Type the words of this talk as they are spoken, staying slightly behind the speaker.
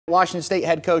Washington State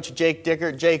head coach Jake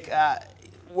Dickert. Jake,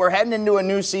 we're heading into a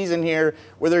new season here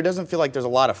where there doesn't feel like there's a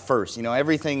lot of firsts. You know,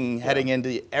 everything heading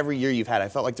into every year you've had, I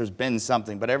felt like there's been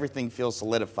something, but everything feels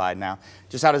solidified now.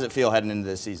 Just how does it feel heading into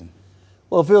this season?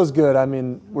 Well, it feels good. I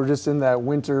mean, we're just in that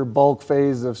winter bulk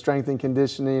phase of strength and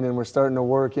conditioning, and we're starting to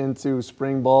work into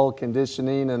spring ball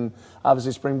conditioning, and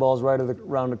obviously spring ball is right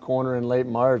around the corner in late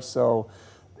March. So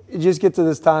you just get to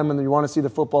this time when you want to see the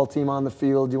football team on the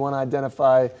field. You want to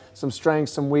identify some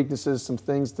strengths, some weaknesses, some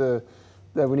things that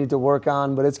we need to work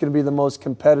on. But it's going to be the most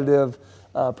competitive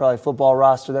probably football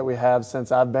roster that we have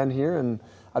since I've been here, and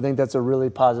I think that's a really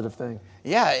positive thing.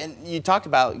 Yeah, and you talked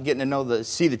about getting to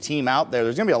see the team out there.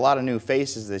 There's going to be a lot of new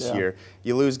faces this year.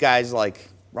 You lose guys like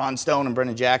Ron Stone and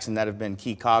Brendan Jackson that have been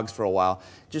key cogs for a while.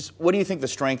 Just what do you think the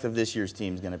strength of this year's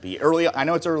team is going to be? I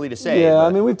know it's early to say. Yeah,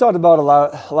 I mean, we've talked about a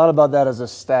lot about that as a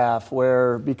staff,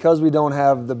 where because we don't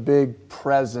have the big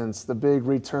presence, the big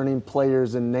returning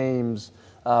players and names,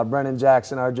 Brendan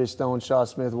Jackson, R.J. Stone, Shaw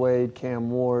Smith-Wade, Cam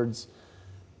Wards,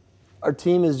 our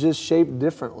team is just shaped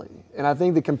differently. And I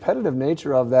think the competitive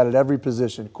nature of that at every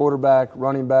position, quarterback,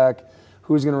 running back,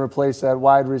 who's going to replace that,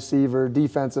 wide receiver,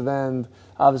 defensive end,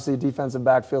 obviously defensive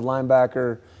backfield,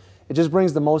 linebacker, it just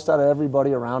brings the most out of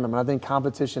everybody around them. And I think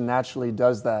competition naturally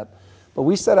does that. But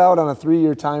we set out on a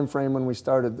 3-year time frame when we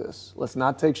started this. Let's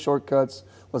not take shortcuts.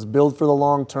 Let's build for the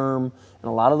long term. And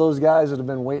a lot of those guys that have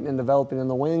been waiting and developing in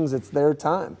the wings, it's their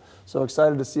time. So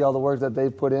excited to see all the work that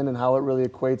they've put in and how it really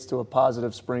equates to a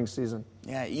positive spring season.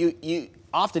 Yeah, you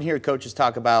often hear coaches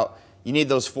talk about you need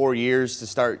those 4 years to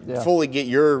start fully get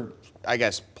your, I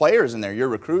guess, players in there, your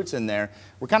recruits in there.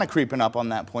 We're kind of creeping up on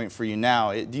that point for you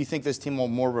now. Do you think this team will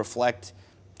more reflect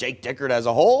Jake Dickert as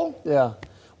a whole? Yeah.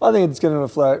 Well, I think it's going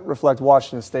to reflect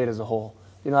Washington State as a whole.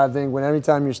 You know, I think every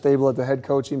time you're stable at the head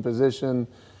coaching position,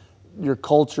 your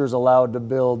culture is allowed to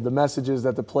build. The messages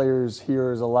that the players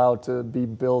hear is allowed to be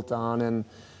built on. And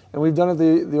we've done it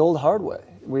the old hard way.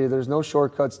 There's no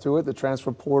shortcuts to it. The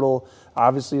transfer portal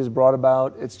obviously has brought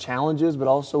about its challenges, but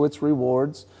also its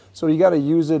rewards. So you got to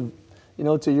use it, you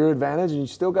know, to your advantage, and you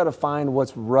still got to find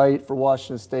what's right for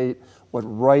Washington State, what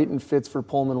right and fits for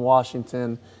Pullman,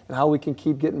 Washington, and how we can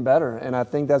keep getting better. And I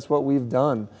think that's what we've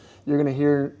done. You're going to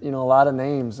hear, you know, a lot of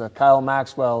names: Kyle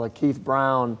Maxwell, Keith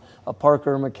Brown,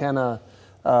 Parker McKenna,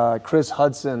 Chris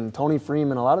Hudson, Tony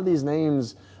Freeman. A lot of these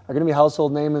names are going to be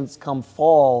household names come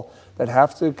fall that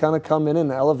have to kind of come in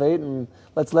and elevate, and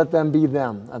let's let them be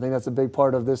them. I think that's a big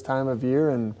part of this time of year,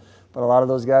 but a lot of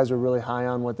those guys are really high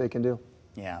on what they can do.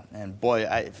 Yeah, and boy,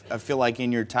 I feel like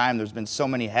in your time there's been so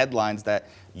many headlines that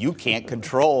you can't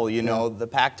control. You know, the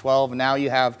Pac-12, and now you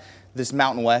have this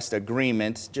Mountain West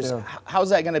agreement. Just how's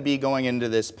that going to be going into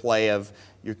this play of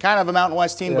you're kind of a Mountain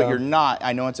West team, but you're not.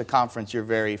 I know it's a conference you're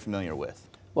very familiar with.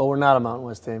 Well, we're not a Mountain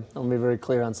West team. I'll be very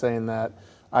clear on saying that.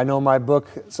 I know my book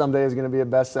someday is going to be a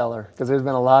bestseller because there's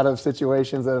been a lot of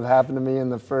situations that have happened to me in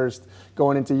the first,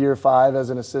 going into year 5 as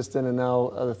an assistant and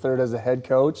now the 3rd as a head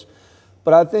coach.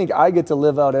 But I think I get to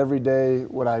live out every day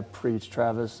what I preach,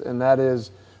 Travis, and that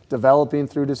is developing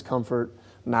through discomfort,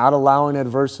 not allowing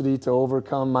adversity to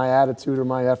overcome my attitude or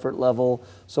my effort level.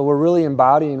 So we're really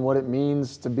embodying what it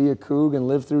means to be a Coug and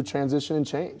live through transition and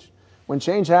change. When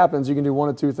change happens, you can do one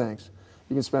of two things.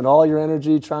 You can spend all your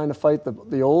energy trying to fight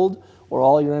the old, or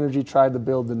all your energy trying to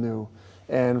build the new.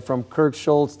 And from Kirk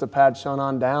Schultz to Pat Shun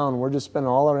on down, we're just spending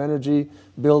all our energy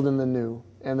building the new.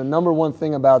 And the number one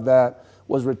thing about that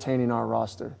was retaining our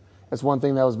roster. That's one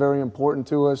thing that was very important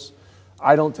to us.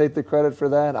 I don't take the credit for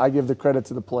that. I give the credit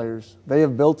to the players. They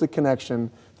have built a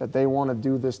connection that they want to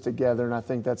do this together, and I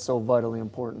think that's so vitally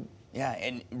important. Yeah,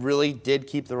 and really did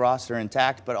keep the roster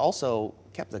intact, but also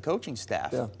kept the coaching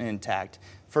staff intact.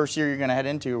 First year you're going to head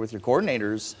into with your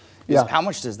coordinators. How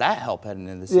much does that help heading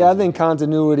into the season? Yeah, I think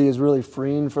continuity is really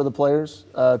freeing for the players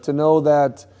to know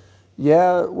that,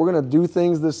 yeah, we're going to do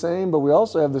things the same, but we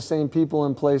also have the same people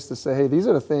in place to say, hey, these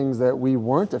are the things that we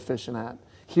weren't efficient at.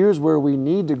 Here's where we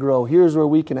need to grow. Here's where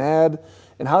we can add.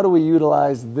 And how do we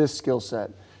utilize this skill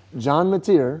set? John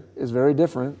Mateer is very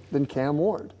different than Cam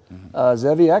Ward.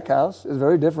 Zevi Eckhouse is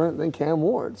very different than Cam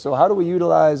Ward. So how do we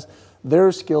utilize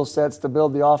their skill sets to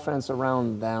build the offense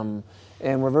around them?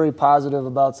 And we're very positive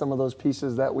about some of those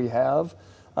pieces that we have.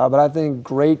 But I think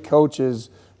great coaches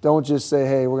don't just say,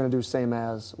 hey, we're going to do same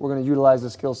as. We're going to utilize the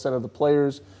skill set of the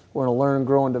players. We're going to learn,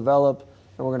 grow, and develop,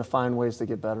 and we're going to find ways to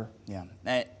get better. Yeah.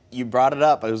 You brought it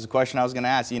up. It was a question I was going to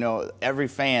ask. You know, every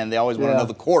fan, they always want to know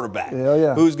the quarterback.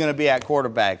 Who's going to be at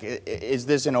quarterback? Is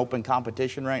this an open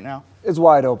competition right now? It's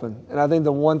wide open. And I think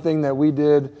the one thing that we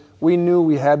did, we knew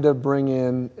we had to bring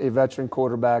in a veteran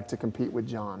quarterback to compete with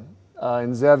John.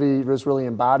 And Zevi just really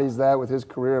embodies that with his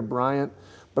career at Bryant.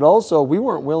 But also, we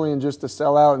weren't willing just to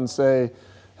sell out and say,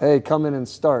 hey, come in and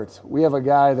start. We have a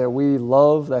guy that we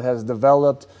love that has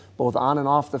developed both on and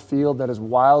off the field, that is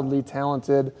wildly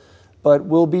talented, but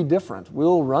will be different.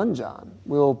 We'll run John.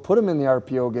 We'll put him in the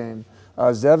RPO game.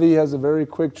 Zevi has a very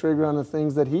quick trigger on the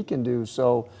things that he can do.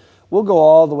 So we'll go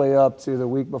all the way up to the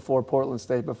week before Portland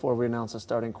State before we announce a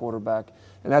starting quarterback.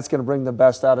 And that's going to bring the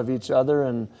best out of each other.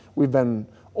 And we've been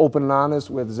open and honest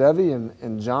with Zevi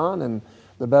and John, and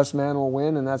the best man will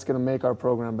win, and that's going to make our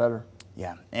program better.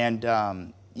 Yeah,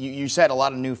 and you said a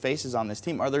lot of new faces on this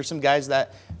team. Are there some guys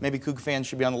that maybe Coug fans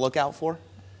should be on the lookout for?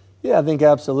 Yeah, I think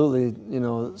absolutely. You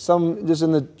know, some just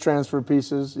in the transfer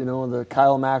pieces, you know, the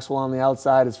Kyle Maxwell on the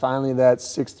outside is finally that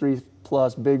 6'3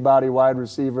 plus big body wide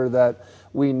receiver that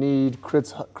we need.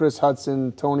 Chris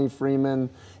Hudson, Tony Freeman,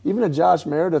 even a Josh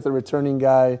Meredith, a returning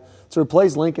guy, to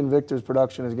replace Lincoln Victor's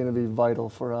production is going to be vital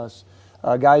for us.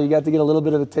 A guy you got to get a little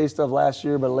bit of a taste of last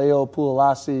year, but Leo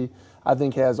Pulalasi, I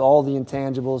think, has all the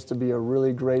intangibles to be a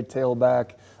really great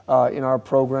tailback in our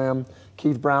program.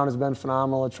 Keith Brown has been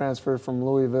phenomenal, a transfer from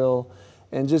Louisville.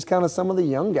 And just kind of some of the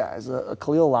young guys, a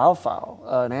Khalil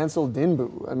Laufau, an Ansel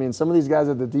Dinbu. I mean, some of these guys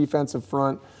at the defensive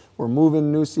front, we're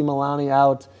moving Nusi Milani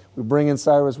out. We bring in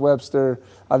Cyrus Webster.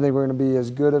 I think we're going to be as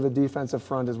good of a defensive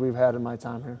front as we've had in my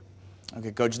time here.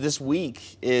 Okay, Coach, this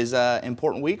week is an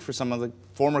important week for some of the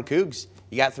former Cougs.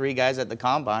 You got 3 guys at the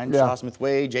Combine, Shaw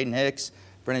Smith-Wade, Jaden Hicks,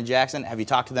 Brennan Jackson. Have you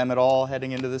talked to them at all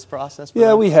heading into this process?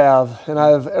 Yeah, we have. And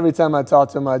every time I talk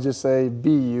to them, I just say,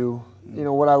 be you. You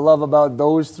know, what I love about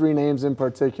those 3 names in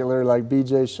particular, like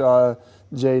BJ, Shaw,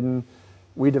 Jaden,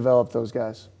 we develop those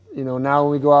guys. You know, now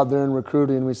when we go out there and recruit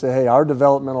and we say, hey, our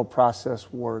developmental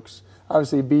process works.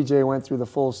 Obviously, BJ went through the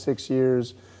full 6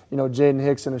 years. You know, Jaden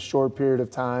Hicks in a short period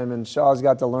of time, and Shaw's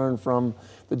got to learn from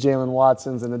the Jalen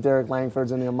Watsons and the Derek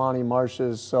Langfords and the Amani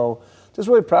Marshes. So just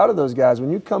really proud of those guys.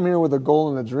 When you come here with a goal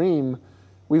and a dream,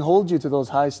 we hold you to those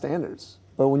high standards.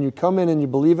 But when you come in and you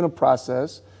believe in a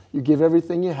process, you give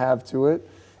everything you have to it,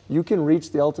 you can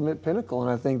reach the ultimate pinnacle. And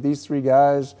I think these 3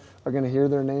 guys are going to hear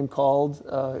their name called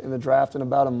in the draft in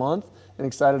about a month, and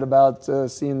excited about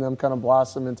seeing them kind of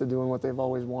blossom into doing what they've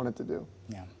always wanted to do.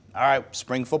 Yeah. All right,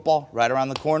 spring football right around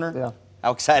the corner. Yeah.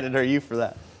 How excited are you for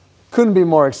that? Couldn't be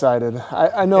more excited.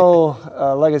 I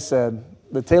know, like I said,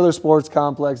 the Taylor Sports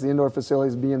Complex, the indoor facility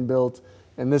is being built,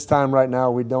 and this time right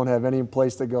now we don't have any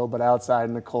place to go but outside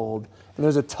in the cold. And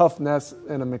there's a toughness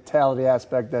and a mentality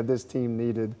aspect that this team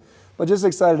needed. But just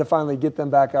excited to finally get them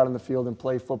back out in the field and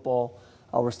play football.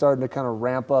 We're starting to kind of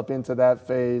ramp up into that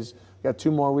phase. We've got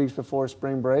 2 more weeks before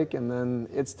spring break, and then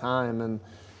it's time. And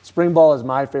spring ball is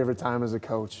my favorite time as a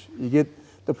coach. You get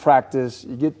the practice,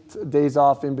 you get days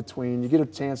off in between, you get a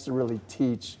chance to really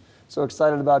teach. So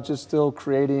excited about just still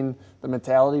creating the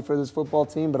mentality for this football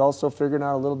team, but also figuring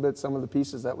out a little bit some of the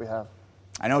pieces that we have.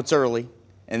 I know it's early,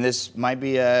 and this might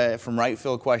be a from right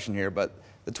field question here, but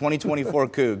the 2024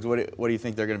 Cougs, what do you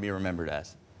think they're going to be remembered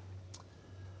as?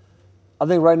 I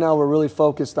think right now we're really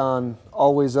focused on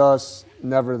always us,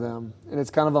 never them. And it's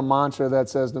kind of a mantra that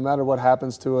says no matter what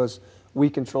happens to us, we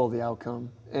control the outcome.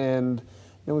 And you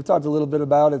know, we've talked a little bit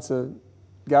about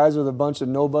guys with a bunch of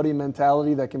nobody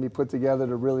mentality that can be put together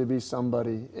to really be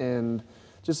somebody. And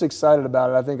just excited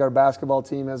about it. I think our basketball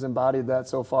team has embodied that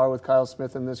so far with Kyle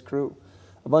Smith and this crew.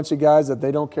 A bunch of guys that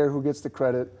they don't care who gets the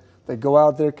credit. They go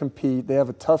out there, compete. They have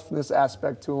a toughness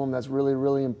aspect to them that's really,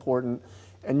 really important.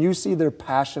 And you see their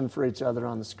passion for each other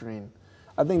on the screen.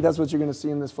 I think that's what you're going to see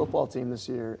in this football team this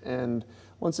year. And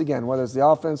once again, whether it's the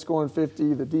offense scoring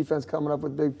 50, the defense coming up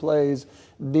with big plays,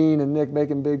 Dean and Nick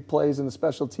making big plays in the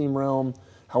special team realm,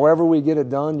 however we get it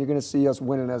done, you're going to see us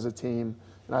winning as a team.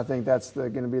 And I think that's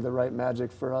going to be the right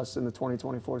magic for us in the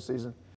 2024 season.